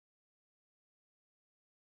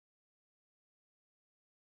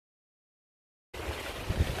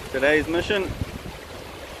Today's mission,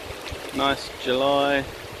 nice July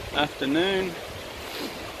afternoon.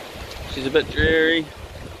 She's a bit dreary,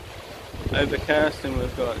 overcast, and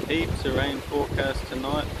we've got heaps of rain forecast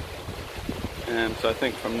tonight. So I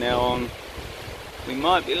think from now on we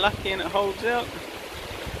might be lucky and it holds out.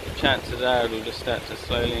 The chances are it'll just start to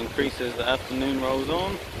slowly increase as the afternoon rolls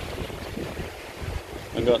on.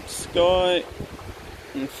 I've got Sky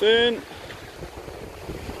and Fern,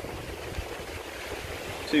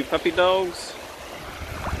 two puppy dogs.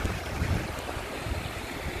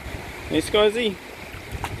 Hey Skyzy,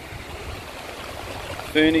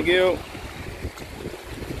 Ferny girl,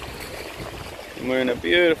 and we're in a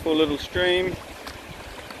beautiful little stream,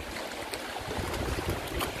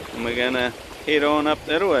 and we're gonna head on up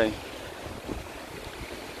that way.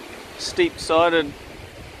 Steep sided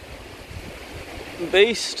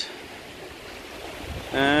beast,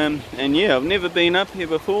 and yeah, I've never been up here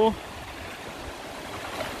before.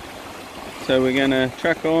 So we're going to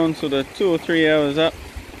truck on sort of 2 or 3 hours up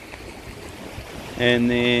and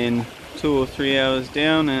then 2 or 3 hours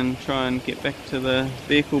down and try and get back to the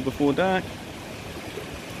vehicle before dark.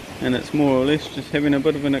 And it's more or less just having a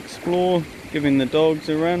bit of an explore, giving the dogs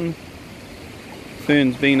a run.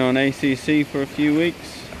 Fern's been on ACC for a few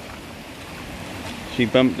weeks. She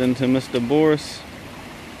bumped into Mr. Boris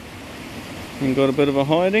and got a bit of a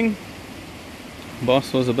hiding.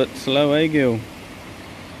 Boss was a bit slow, eh girl?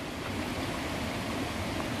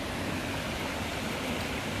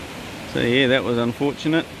 So yeah, that was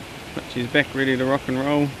unfortunate, but she's back ready to rock and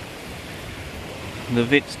roll. The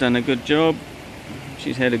vet's done a good job.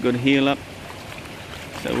 She's had a good heal up.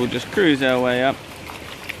 So we'll just cruise our way up.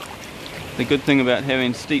 The good thing about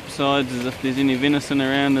having steep sides is if there's any venison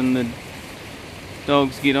around and the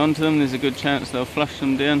dogs get onto them, there's a good chance they'll flush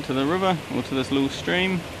them down to the river or to this little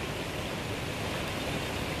stream.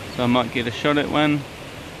 So I might get a shot at one,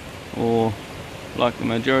 or like the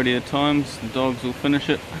majority of times, the dogs will finish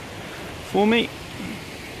it for me.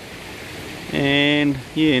 And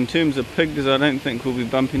yeah, in terms of pigs, I don't think we'll be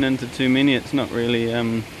bumping into too many. It's not really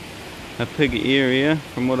a pig area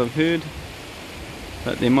from what I've heard,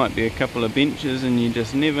 but there might be a couple of benches and you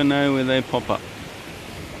just never know where they pop up.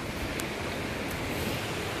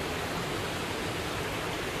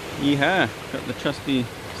 Yeehaw, got the trusty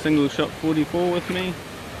single shot 44 with me,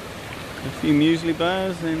 a few muesli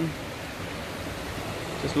bars, and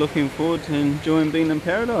just looking forward to enjoying being in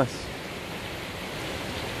paradise.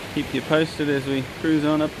 Keep you posted as we cruise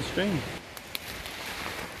on up the stream.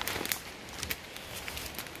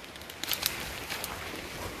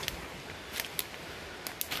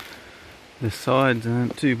 The sides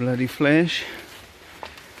aren't too bloody flash.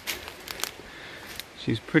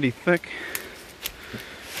 She's pretty thick.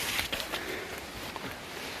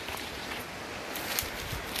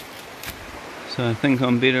 So I think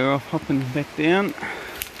I'm better off hopping back down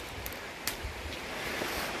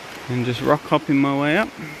and just rock hopping my way up.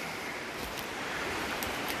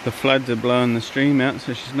 The floods are blowing the stream out,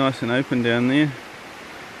 so she's nice and open down there.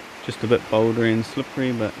 Just a bit bouldery and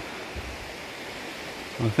slippery, but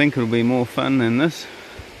I think it'll be more fun than this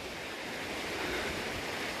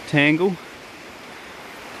tangle.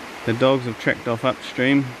 The dogs have tracked off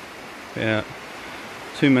upstream. About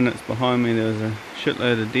 2 minutes behind me there was a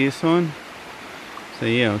shitload of deer sign. So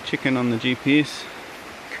yeah, I'll check in on the GPS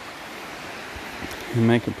and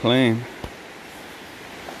make a plan.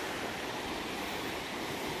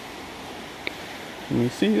 Can we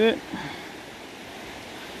see that?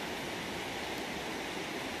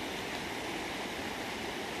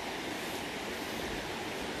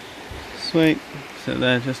 Sweet. So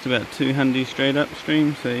they're just about 200 straight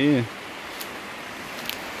upstream, so yeah.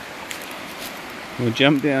 We'll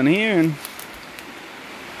jump down here and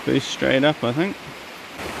boost straight up, I think.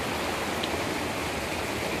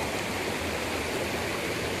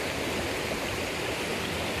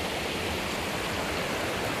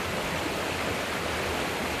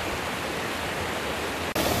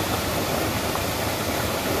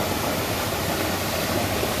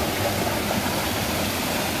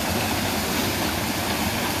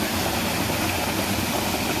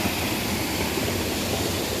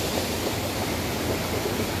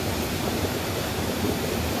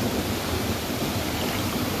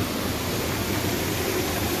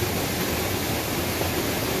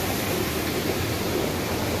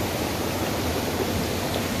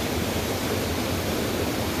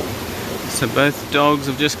 So both dogs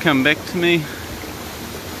have just come back to me.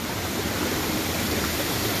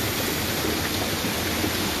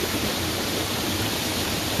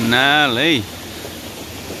 Gnarly.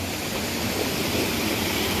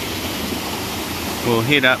 We'll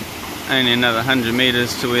head up only another 100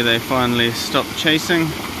 meters to where they finally stopped chasing.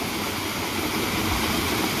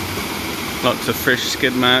 Lots of fresh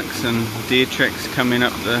skid marks and deer tracks coming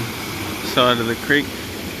up the side of the creek.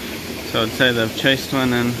 So I'd say they've chased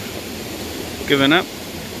one and given up.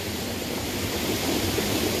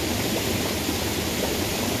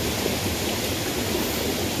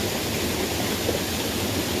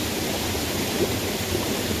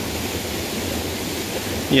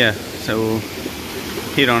 Yeah, so we'll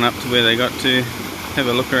head on up to where they got to, have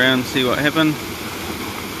a look around, see what happened.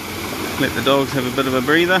 Let the dogs have a bit of a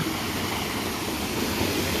breather.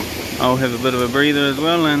 I'll have a bit of a breather as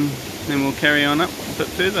well, and then we'll carry on up a bit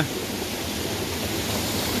further.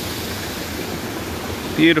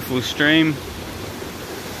 Beautiful stream,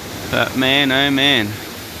 but man, oh man.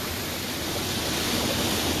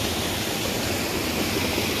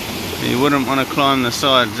 You wouldn't want to climb the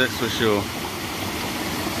sides, that's for sure.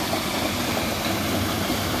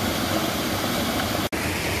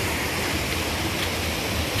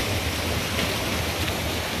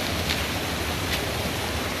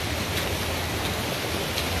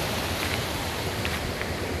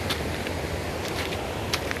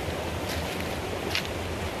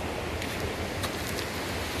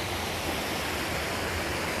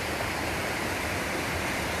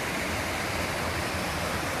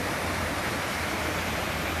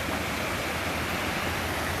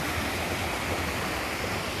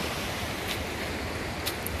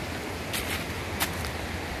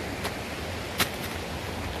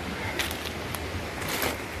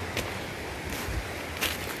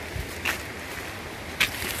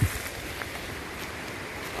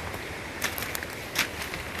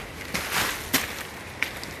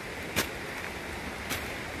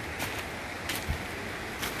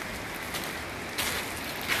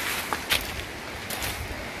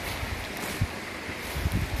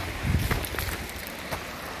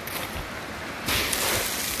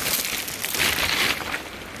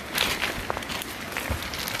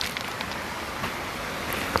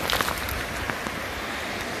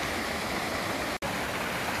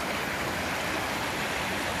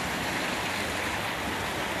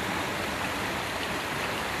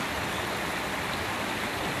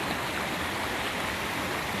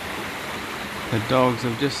 The dogs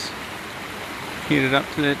have just headed up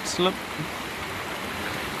to that slip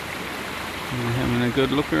and having a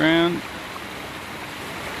good look around.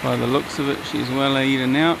 By the looks of it, she's well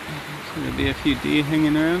eaten out, so there'll be a few deer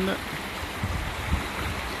hanging around it.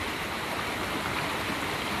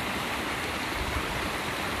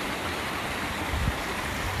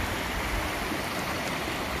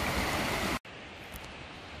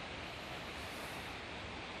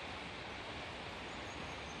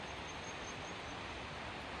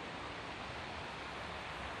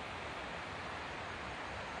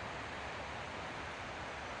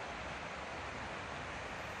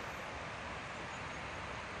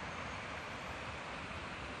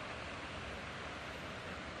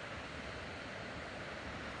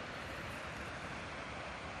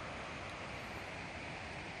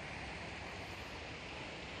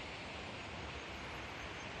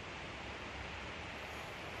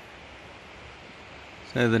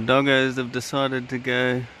 So the doggos have decided to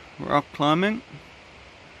go rock climbing.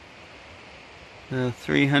 They're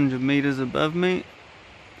 300 meters above me,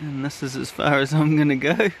 and this is as far as I'm gonna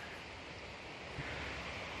go.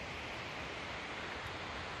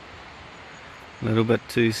 A little bit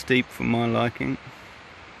too steep for my liking.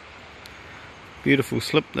 Beautiful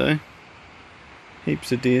slip though.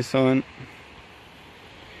 Heaps of deer sign.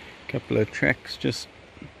 Couple of tracks just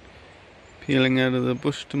peeling out of the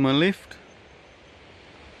bush to my left.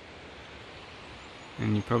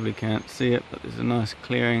 And you probably can't see it, but there's a nice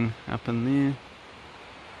clearing up in there.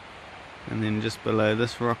 And then just below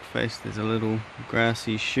this rock face there's a little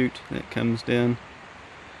grassy chute that comes down.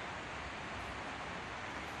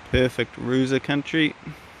 Perfect Rusa country.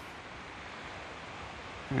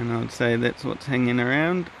 And I'd say that's what's hanging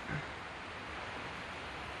around.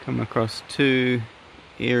 Come across two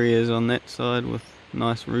areas on that side with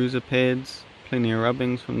nice Rusa pads. Plenty of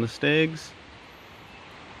rubbings from the stags.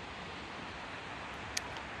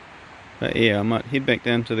 But yeah, I might head back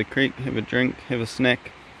down to the creek, have a drink, have a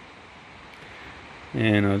snack.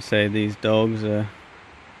 And I'd say these dogs are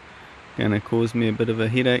going to cause me a bit of a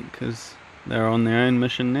headache because they're on their own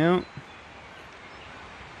mission now.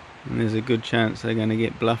 And there's a good chance they're going to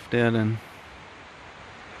get bluffed out and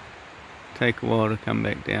take a while to come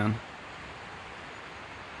back down.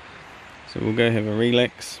 So we'll go have a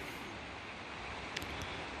relax.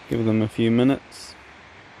 Give them a few minutes.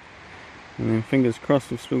 And then fingers crossed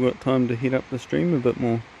we've still got time to head up the stream a bit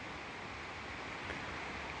more.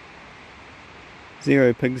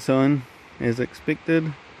 Zero pig sign as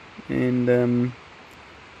expected, and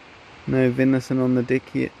no venison on the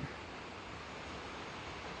deck yet.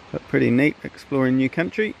 But pretty neat exploring new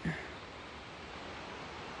country.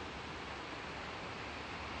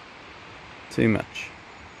 Too much.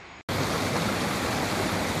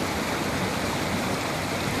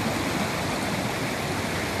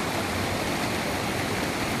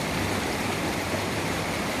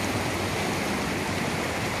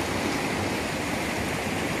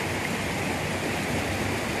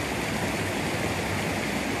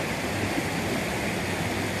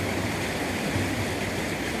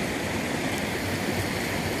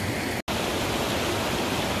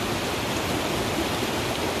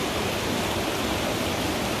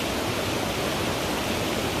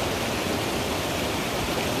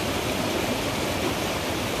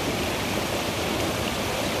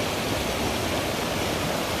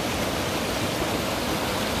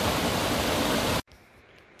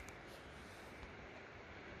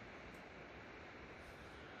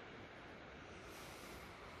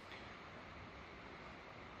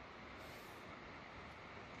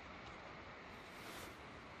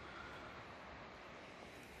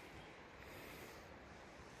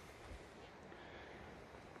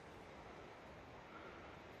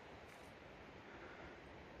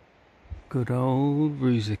 Good old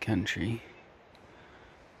Rusa country.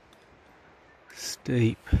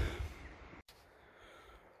 Steep.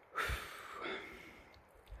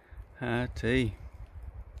 Tea.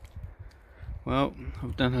 Well,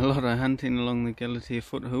 I've done a lot of hunting along the Galatea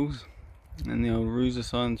foothills, and the old Rusa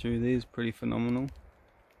sign through there is pretty phenomenal.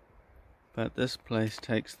 But this place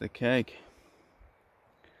takes the cake.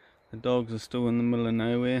 The dogs are still in the middle of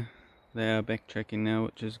nowhere. They are backtracking now,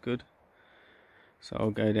 which is good. So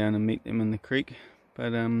I'll go down and meet them in the creek.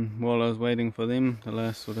 But while I was waiting for them, the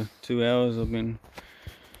last sort of 2 hours, I've been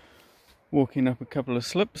walking up a couple of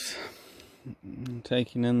slips,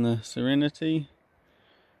 taking in the serenity.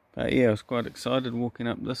 But yeah, I was quite excited walking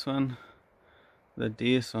up this one. The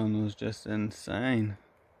deer sign was just insane.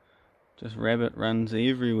 Just rabbit runs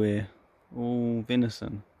everywhere, all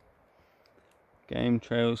venison. Game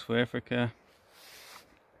trails for Africa.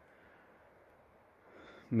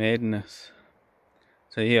 Madness.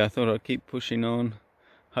 So yeah, I thought I'd keep pushing on,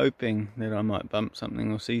 hoping that I might bump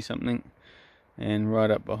something or see something. And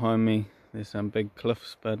right up behind me, there's some big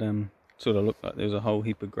cliffs, but sort of looked like there was a whole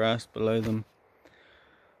heap of grass below them.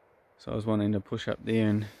 So I was wanting to push up there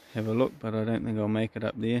and have a look, but I don't think I'll make it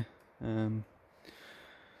up there.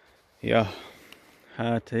 Yeah,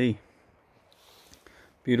 tea.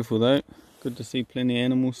 Beautiful though. Good to see plenty of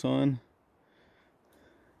animal sign.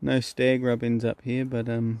 No stag rubbings up here, but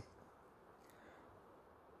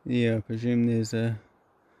yeah, I presume there's a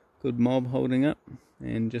good mob holding up.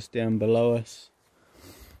 And just down below us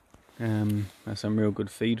are some real good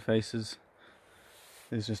feed faces.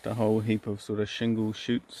 There's just a whole heap of sort of shingle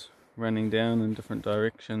chutes running down in different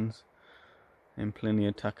directions, and plenty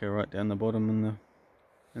of tucker right down the bottom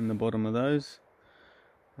in the bottom of those.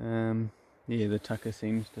 Yeah, the tucker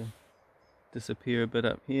seems to disappear a bit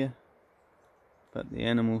up here, but the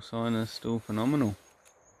animal sign is still phenomenal,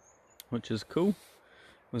 which is cool.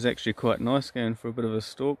 It was actually quite nice going for a bit of a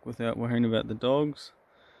stalk without worrying about the dogs.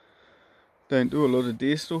 Don't do a lot of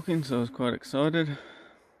deer stalking, so I was quite excited.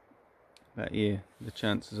 But yeah, the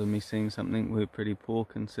chances of me seeing something were pretty poor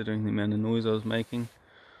considering the amount of noise I was making.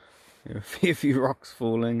 There were a fair few rocks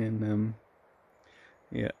falling, and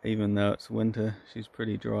yeah, even though it's winter, she's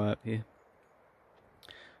pretty dry up here.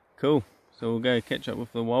 Cool, so we'll go catch up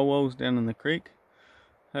with the walwals down in the creek.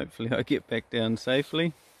 Hopefully I get back down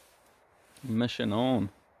safely. Mission on.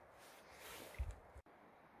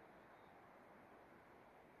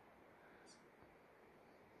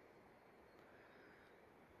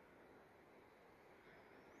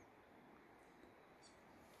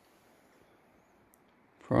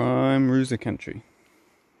 Prime Rusa country.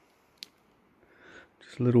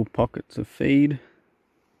 Just little pockets of feed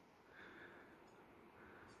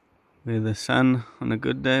where the sun on a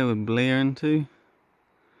good day would blare into.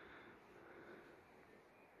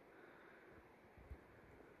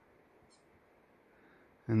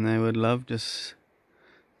 And they would love just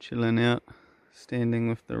chilling out, standing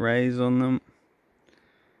with the rays on them,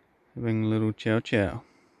 having a little chow chow.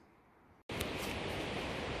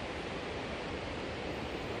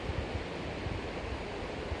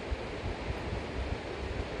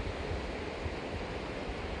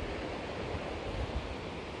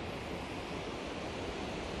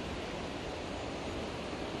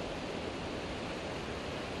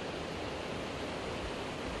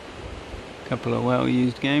 Couple of well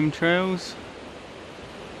used game trails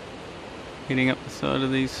heading up the side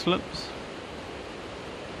of these slips.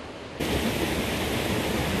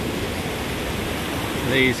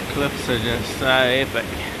 These cliffs are just so epic.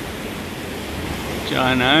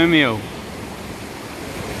 Ginomial.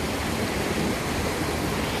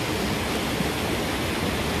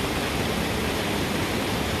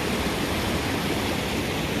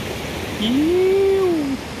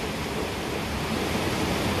 Ew.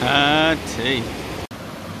 Tea.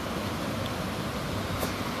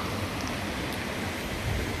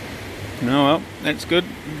 Oh well, that's good.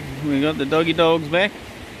 We got the doggy dogs back.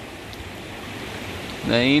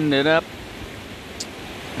 They ended up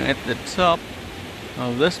at the top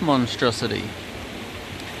of this monstrosity,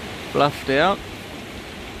 bluffed out,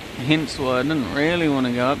 hence why I didn't really want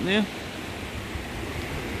to go up there,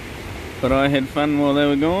 but I had fun while they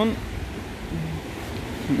were gone.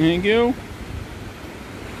 There you go.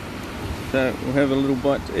 So we'll have a little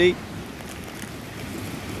bite to eat,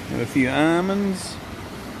 have a few almonds.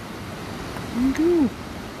 There you go.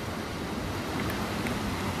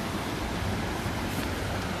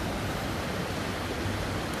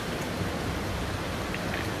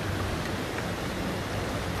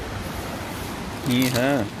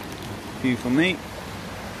 Yeah, a few for me.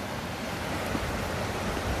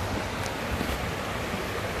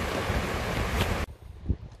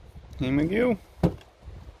 Here we go. There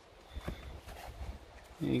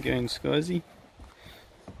you go, Skizy.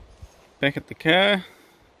 Back at the car.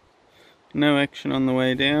 No action on the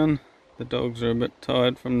way down. The dogs are a bit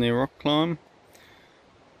tired from their rock climb.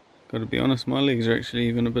 Gotta be honest, my legs are actually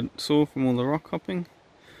even a bit sore from all the rock hopping.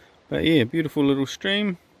 But yeah, beautiful little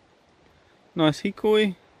stream. Nice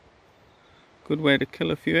hikoi. Good way to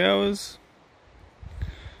kill a few hours.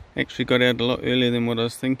 Actually got out a lot earlier than what I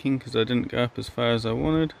was thinking because I didn't go up as far as I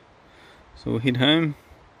wanted. So we'll head home,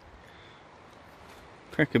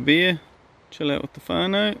 crack a beer, chill out with the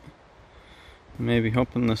whānau, maybe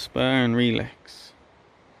hop in the spa and relax.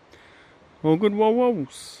 All good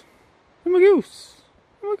wow-wows. I'm a goose.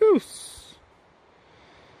 I'm a goose.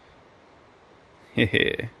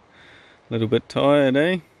 Hehe. Little bit tired,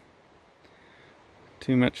 eh?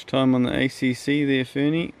 Too much time on the ACC there,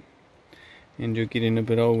 Fernie. And you're getting a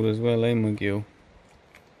bit old as well, eh, my girl?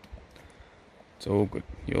 It's all good.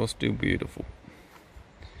 You're still beautiful.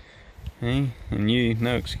 Hey, and you,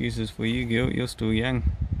 no excuses for you, girl. You're still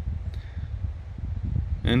young.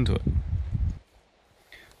 Into it.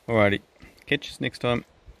 Alrighty. Catch us next time.